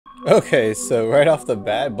Okay, so right off the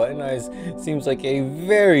bat, Button Eyes seems like a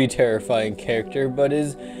very terrifying character, but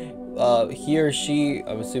is he or she,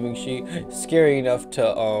 I'm assuming she, scary enough to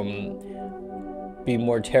be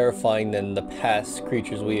more terrifying than the past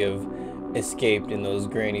creatures we have escaped in those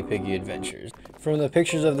Granny Piggy adventures. From the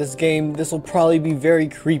pictures of this game, this will probably be very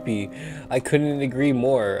creepy. I couldn't agree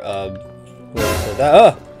more.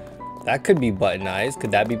 That could be Button Eyes. Could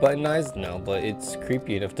that be Button Eyes? No, but it's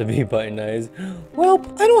creepy enough to be Button Eyes. Well,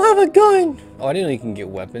 I don't have a gun. Oh, I didn't know you can get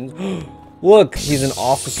weapons. Look, he's an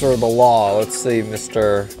officer of the law. Let's see,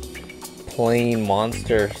 Mr. Plain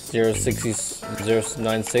Monster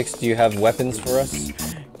 096. Do you have weapons for us?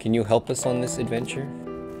 Can you help us on this adventure?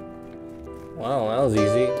 Wow, that was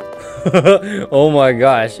easy. Oh my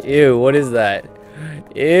gosh, ew, what is that?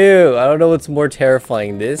 Ew, I don't know what's more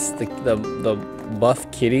terrifying, this, the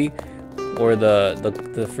buff kitty, or the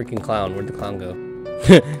freaking clown. Where'd the clown go?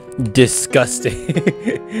 Disgusting.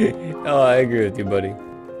 Oh, I agree with you, buddy.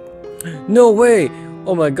 No way!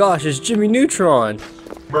 Oh my gosh, it's Jimmy Neutron!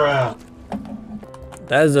 Bruh.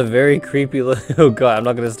 That is a very creepy little. Oh god, I'm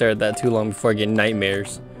not gonna stare at that too long before I get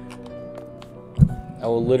nightmares. I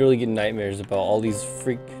will literally get nightmares about all these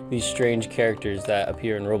strange characters that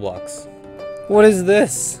appear in Roblox. What is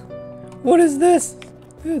this? What is this?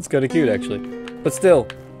 It's kind of cute actually, but still,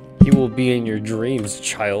 he will be in your dreams,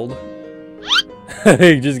 child.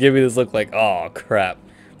 He just gave me this look like, oh crap.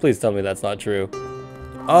 Please tell me that's not true.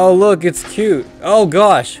 Oh look, it's cute. Oh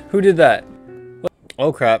gosh, who did that?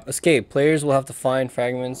 Oh crap, escape. Players will have to find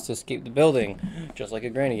fragments to escape the building. Just like a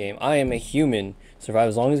granny game. I am a human. Survive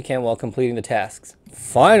as long as you can while completing the tasks.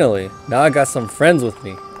 Finally! Now I got some friends with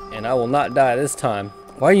me. And I will not die this time.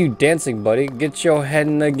 Why are you dancing, buddy? Get your head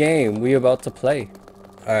in the game. We about to play.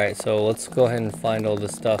 Alright, so let's go ahead and find all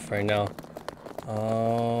this stuff right now.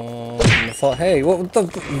 Hey, what the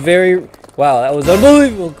wow, that was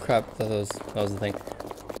unbelievable. Crap, that was the thing.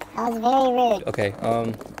 That was very rude. Okay,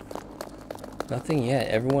 nothing yet.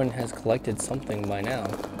 Everyone has collected something by now.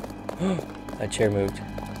 That chair moved.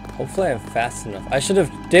 Hopefully I'm fast enough. I should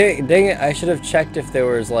have, dang it, I should have checked if there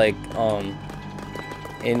was like,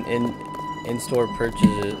 in-store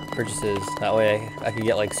purchases. That way I could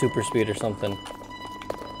get like super speed or something.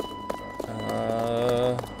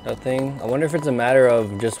 Nothing. I wonder if it's a matter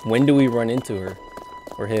of just when do we run into her?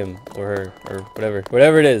 Or him, or her, or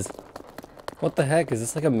whatever it is. What the heck? Is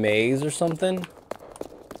this like a maze or something?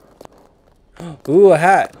 Ooh, a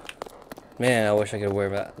hat. Man, I wish I could wear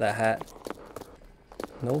that hat.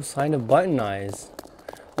 No sign of Button Eyes.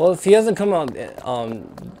 Well, if he hasn't come out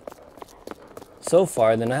so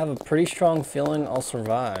far, then I have a pretty strong feeling I'll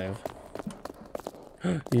survive.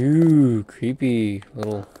 Ew, creepy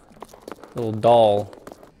little doll.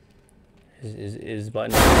 Is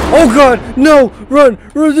Button Eyes. Oh god, no! Run!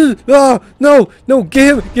 No,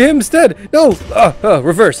 get him instead! No!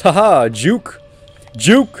 Reverse, haha, juke!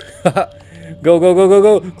 Go.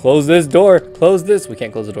 Close this door. Close this. We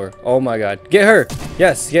can't close the door. Oh my god. Get her.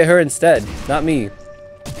 Yes, get her instead. Not me.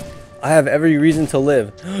 I have every reason to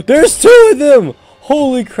live. There's two of them!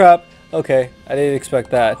 Holy crap. Okay, I didn't expect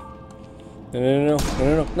that. No.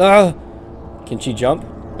 Ah! Can she jump?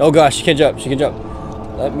 Oh gosh, she can jump.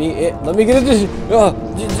 Let me get it.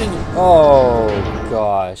 Oh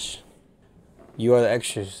gosh. You are the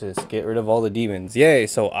exorcist. Get rid of all the demons. Yay,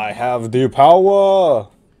 so I have the power.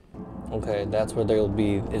 Okay, that's where they'll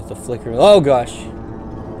be, is the flickering. Oh gosh!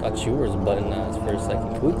 Thought you were Button Eyes for a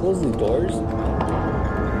second. Can we close the doors?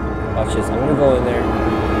 Watch this, I'm gonna go in there. Be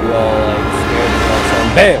all like scared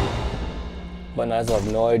and BAM! Button Eyes will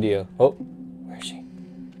have no idea. Oh, where is she?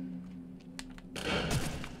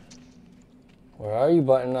 Where are you,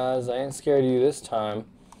 Button Eyes? I ain't scared of you this time.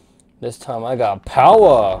 This time I got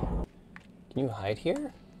power! Can you hide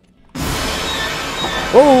here?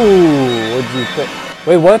 Oh! What'd you put?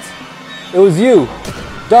 Wait, what? It was you!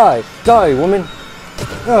 Die, woman!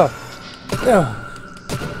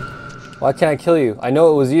 Why can't I kill you? I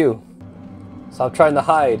know it was you. Stop trying to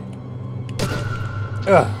hide.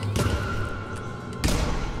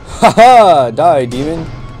 Haha! Die, demon!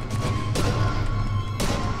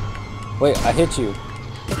 Wait, I hit you.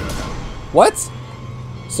 What?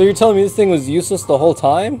 So you're telling me this thing was useless the whole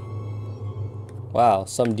time? Wow,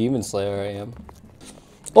 some demon slayer I am.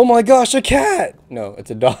 Oh my gosh, a cat! No, it's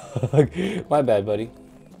a dog. My bad, buddy.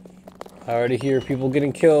 I already hear people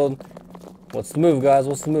getting killed. What's the move, guys?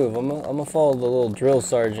 What's the move? I'm gonna follow the little drill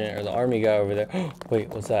sergeant or the army guy over there. Wait,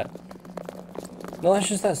 what's that? No, that's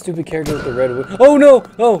just that stupid character with the red wig. Oh no!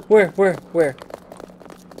 Oh, where?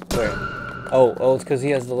 Oh, it's because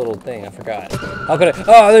he has the little thing. I forgot. How could I?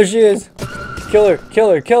 Oh, there she is! Kill her!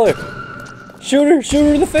 Shoot her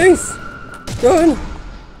in the face! Run!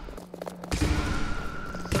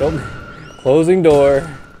 Nope. Closing door.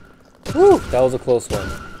 Woo! That was a close one.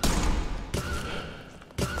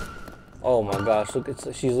 Oh my gosh, look,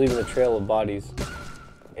 she's leaving a trail of bodies.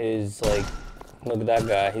 It is like, look at that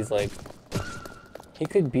guy. He's like, he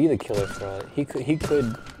could be the killer for all. He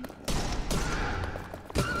could.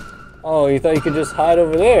 Oh, you thought you could just hide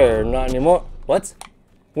over there? Not anymore. What?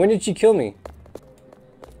 When did she kill me?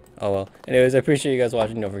 Oh well. Anyways, I appreciate you guys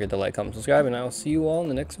watching. Don't forget to like, comment, subscribe, and I will see you all in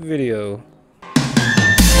the next video.